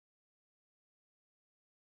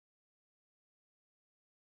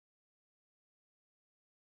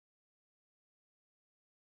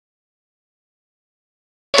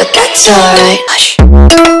that's alright. Hush.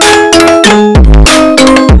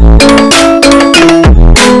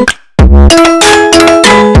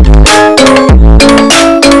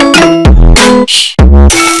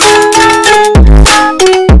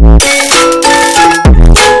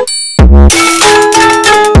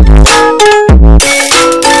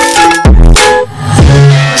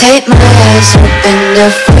 Take my eyes open to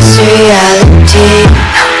force reality.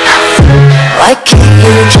 Why can't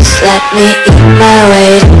you just let me eat my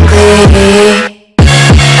weight in glee?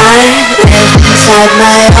 I live inside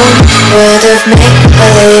my own world of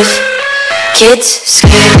make-believe. Kids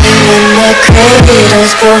screaming in their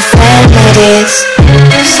cradles, profanities.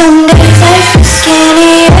 Some days I feel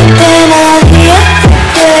skinnier than all the other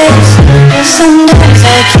days. Sometimes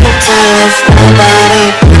I can't tell if my body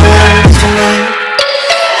belongs to me.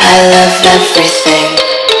 I love everything.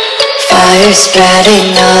 Fire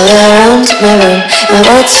spreading all around my room. My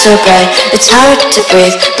world's so bright, it's hard to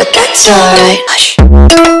breathe, but that's alright. Hush.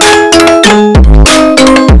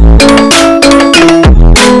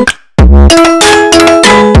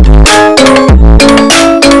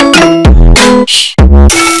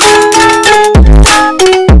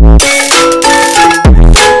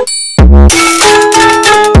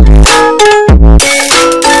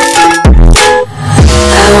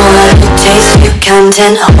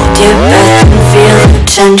 Content, hold your breath and feel the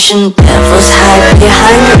tension. Devils hide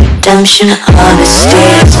behind redemption. Honesty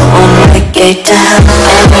is a one-way gate to hell.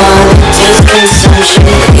 I wanna taste consumption.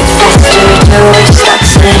 Breathe faster to where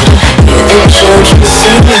stocks live. Hear the children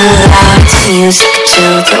sing aloud. Music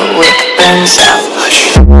till the wick burns out.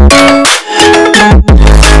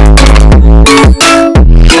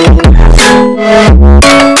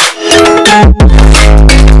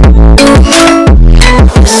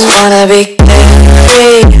 Just wanna be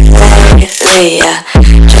free lately, yeah.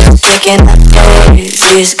 Just kicking up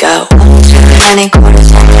daisies. Got one too many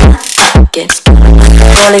quarters in my pockets.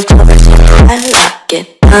 Fully covers I lock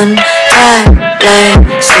it. Untied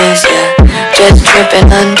laces, yeah. Just tripping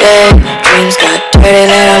on daydreams. Got dirty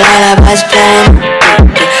little lullabies playing.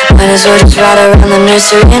 Might as well just ride around the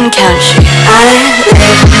nursery and count sheep. I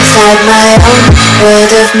live inside my own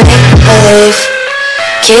world of make-believe.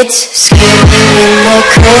 Kids screaming in their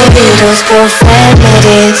cradles,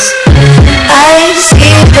 profanities. I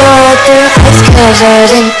see the world through eyes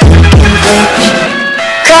covered in ink and bleach.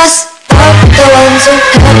 Cross out the ones who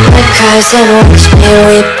heard my cries and watch me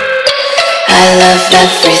weep. I love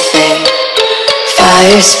everything.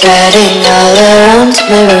 Fire spreading all around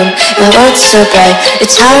my room. My world's so bright,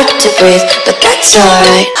 it's hard to breathe, but that's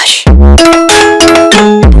alright. Hush.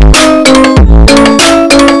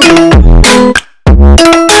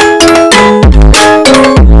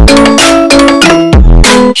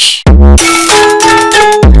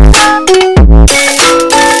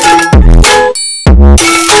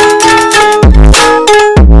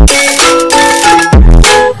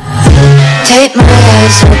 Take my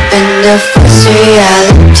eyes open to force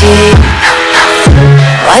reality.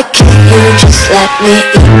 Why can't you just let me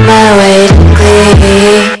eat my weight in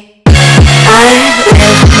glee? I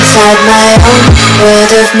live inside my own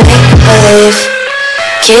world of make-believe.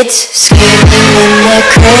 Kids screaming in their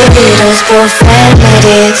cradles,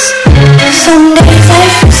 profanities. Some days I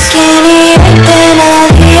feel skinnier than all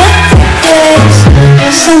the other days.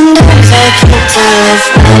 Sometimes I can't tell if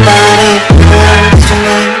my body belongs to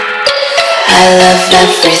me. I love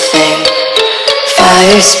everything.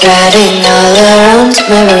 Fire spreading all around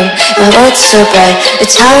my room. My world's so bright,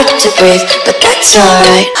 it's hard to breathe, but that's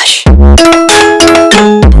alright. Hush.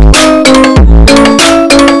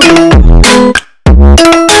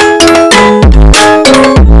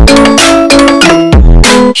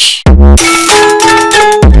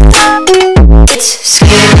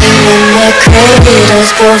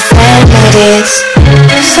 Cradles, profanities.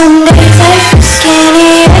 Some days I feel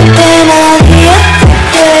skinnier than all the other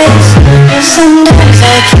days. Sometimes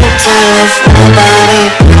I can't tell if my body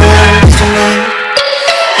belongs to me.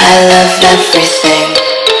 I love everything.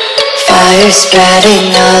 Fire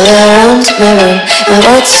spreading all around my room. My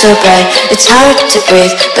world's so bright, it's hard to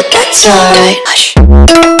breathe, but that's alright. Hush.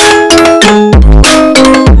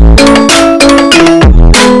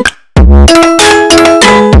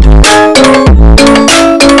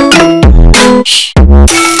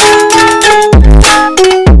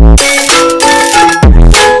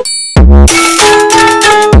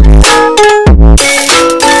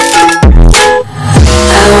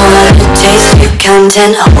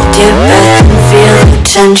 Content, hold your breath and feel the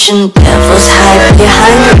tension. Devils hide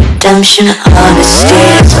behind redemption. Honesty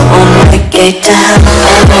is a one-way gate to hell.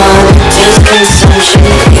 I wanna taste consumption.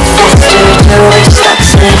 Breathe faster to where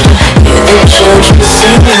stocks live. Hear the children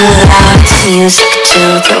sing aloud. music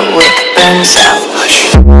till the wick burns out.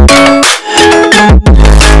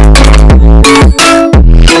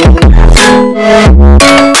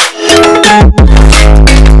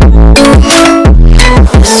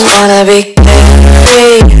 Just wanna be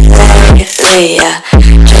carefree lately, yeah.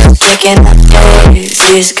 Just picking up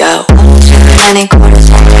daisies. Got one too many quarters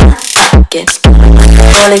in my pockets.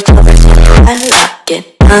 Fully covers I like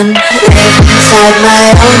it. Live inside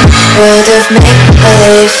my own world of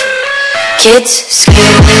make-believe. Kids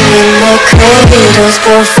screaming in their cradles,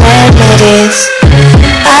 profanities.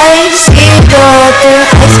 I see gold, their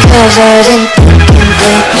eyes covered in pink and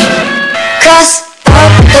bleach. Cross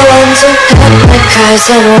out the ones who heard my cries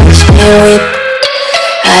and watched me weep.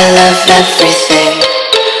 I love everything.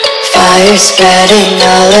 Fire spreading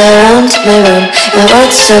all around my room. My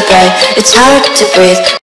world's so bright, it's hard to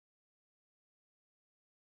breathe.